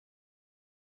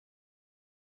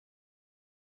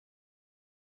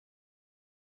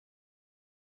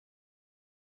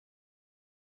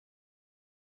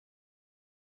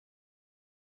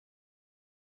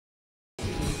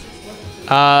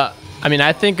I mean,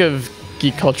 I think of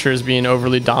geek culture as being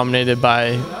overly dominated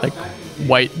by like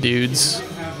white dudes.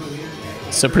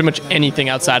 So pretty much anything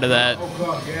outside of that,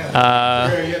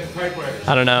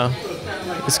 I don't know,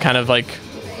 it's kind of like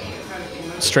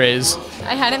strays.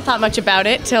 I hadn't thought much about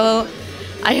it till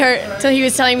he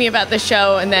was telling me about the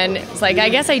show, and then it's like, I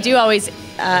guess I do always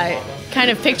kind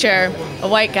of picture a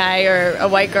white guy or a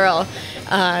white girl.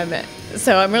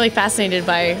 So I'm really fascinated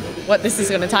by what this is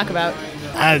going to talk about.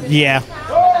 Yeah.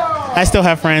 I still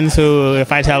have friends who,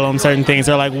 if I tell them certain things,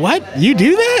 they're like, what? You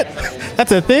do that?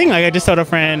 That's a thing? Like, I just told a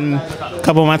friend a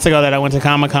couple months ago that I went to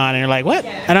Comic-Con, and you're like, what?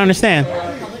 I don't understand.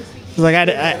 I was like,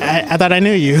 I thought I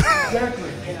knew you.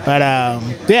 But,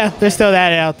 yeah, there's still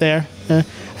that out there.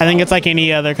 I think it's like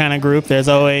any other kind of group. There's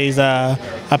always a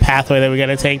pathway that we got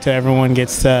to take till everyone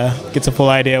gets a full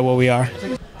idea of what we are.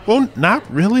 Well, not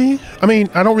really. I mean,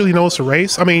 I don't really notice a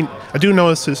race. I mean, I do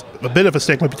notice there's a bit of a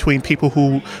stigma between people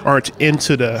who aren't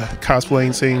into the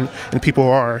cosplaying scene and people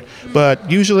who are. But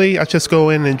usually I just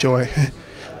go in and enjoy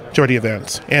the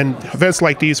events. And events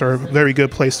like these are a very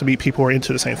good place to meet people who are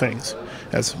into the same things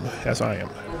as I am.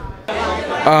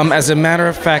 As a matter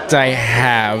of fact, I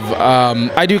have.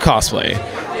 I do cosplay.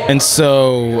 And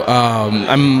so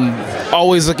I'm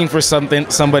always looking for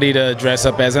somebody to dress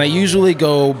up as, and I usually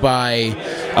go by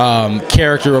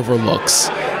character over looks.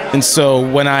 And so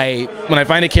when I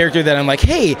find a character that I'm like,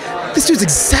 hey, this dude's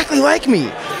exactly like me,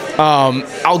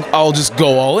 I'll just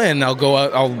go all in.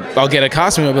 I'll get a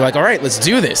costume. I'll be like, all right, let's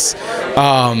do this.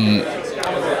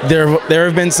 There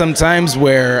have been some times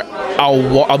where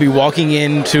I'll be walking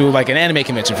into like an anime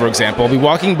convention, for example. I'll be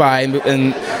walking by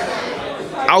and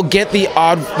I'll get the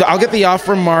off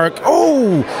remark.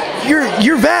 Oh,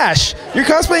 you're Vash. You're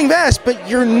cosplaying Vash, but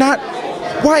you're not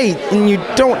white, and you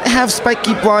don't have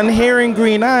spiky blonde hair and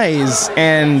green eyes,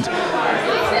 and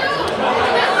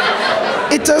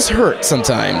it does hurt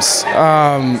sometimes.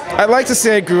 I'd like to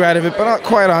say I grew out of it, but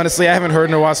quite honestly, I haven't heard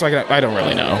in a while, so I don't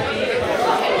really know.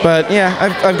 But yeah,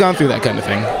 I've gone through that kind of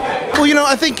thing. Well, you know,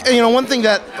 I think, you know, one thing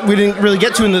that we didn't really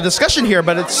get to in the discussion here,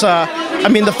 but it's, I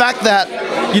mean, the fact that,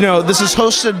 you know, this is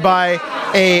hosted by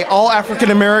a all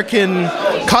African American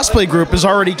cosplay group is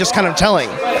already just kind of telling.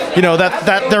 You know,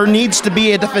 that there needs to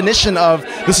be a definition of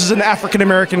this is an African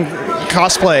American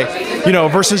cosplay, you know,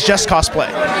 versus just cosplay,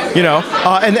 you know,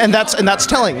 and that's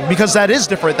telling, because that is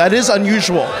different, that is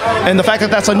unusual, and the fact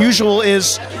that that's unusual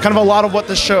is kind of a lot of what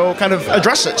the show kind of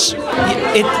addresses.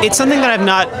 It's something that I've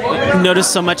not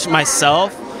noticed so much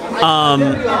myself.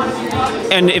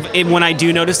 And when I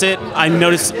do notice it, I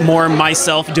notice more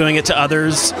myself doing it to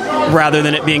others rather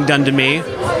than it being done to me,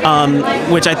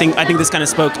 which I think this kind of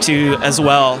spoke to as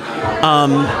well.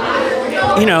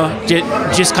 You know,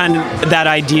 just kind of that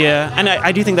idea, and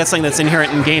I do think that's something that's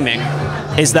inherent in gaming,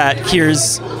 is that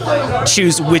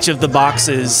choose which of the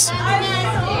boxes,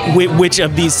 which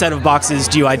of these set of boxes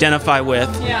do you identify with,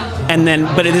 and then,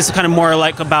 but it is kind of more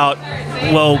like about,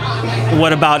 well,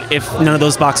 what about if none of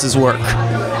those boxes work?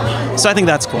 So I think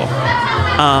that's cool.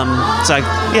 So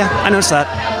I noticed that.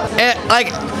 And, like,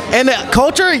 in the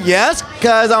culture, yes,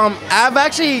 because I've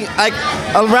actually, like,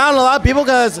 around a lot of people,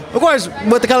 because of course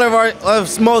with the color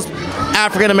of most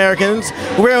African Americans,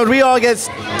 we all get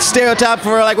stereotyped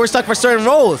for, like, we're stuck for certain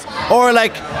roles, or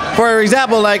like, for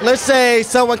example, like, let's say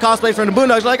someone cosplays from the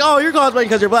Boondocks, like, oh, you're cosplaying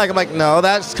because you're black. I'm like, no,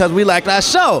 that's because we like that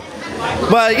show.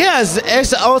 But yes,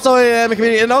 it's also in the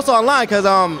community and also online, because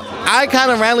I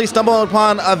kind of randomly stumbled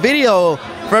upon a video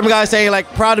from a guy saying,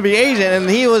 like, proud to be Asian, and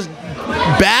he was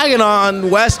bagging on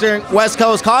West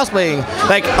Coast cosplaying,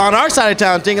 like on our side of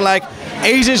town, thinking like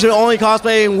Asians should only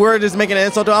cosplay and we're just making an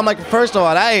insult to them. I'm like, first of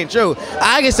all, that ain't true.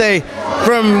 I can say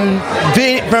from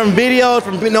videos,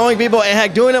 from knowing people, and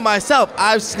heck, doing it myself,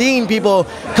 I've seen people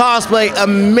cosplay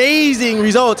amazing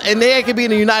results, and they could be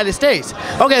in the United States.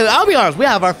 Okay, I'll be honest, we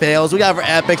have our fails, we have our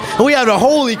epics, and we have the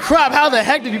holy crap, how the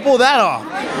heck did you pull that off?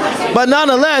 But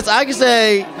nonetheless, I can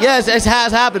say, yes, it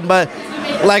has happened, but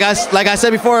like I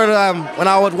said before, when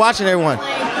I was watching everyone,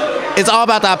 it's all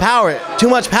about that power. Too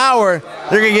much power,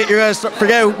 you're gonna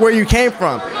forget where you came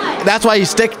from. That's why you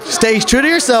stay true to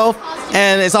yourself,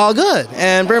 and it's all good.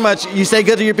 And pretty much, you stay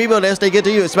good to your people, and they'll stay good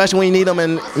to you, especially when you need them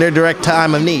in their direct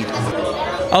time of need.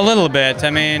 A little bit.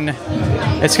 I mean,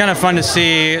 it's kind of fun to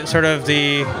see sort of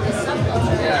the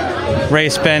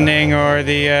race bending or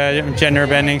the gender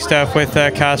bending stuff with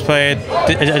cosplay.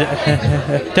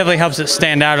 It definitely helps it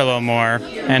stand out a little more,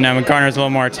 and garners a little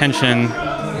more attention.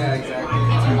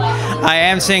 I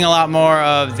am seeing a lot more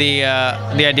of the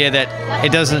idea that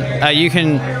it doesn't. You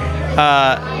can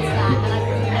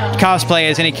cosplay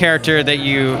as any character that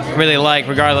you really like,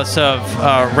 regardless of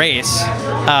race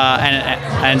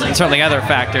and certainly other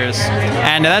factors.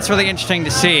 And that's really interesting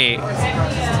to see,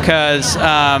 because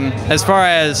as far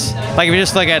as, like, if you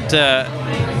just look at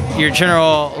your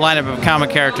general lineup of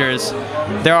comic characters,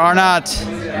 there are not,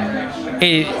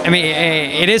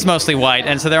 it is mostly white,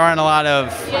 and so there aren't a lot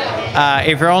of,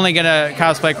 if you're only going to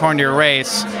cosplay according to your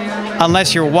race,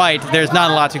 unless you're white, there's not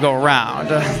a lot to go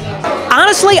around.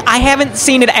 Honestly, I haven't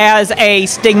seen it as a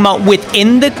stigma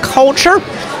within the culture.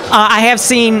 I have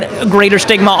seen greater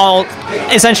stigma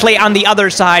essentially on the other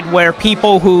side, where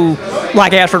people who,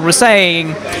 like Ashford was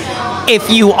saying, if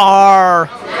you are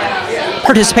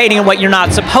participating in what you're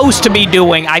not supposed to be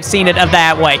doing, I've seen it of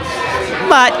that way.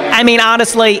 But, I mean,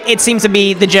 honestly, it seems to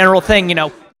be the general thing, you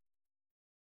know,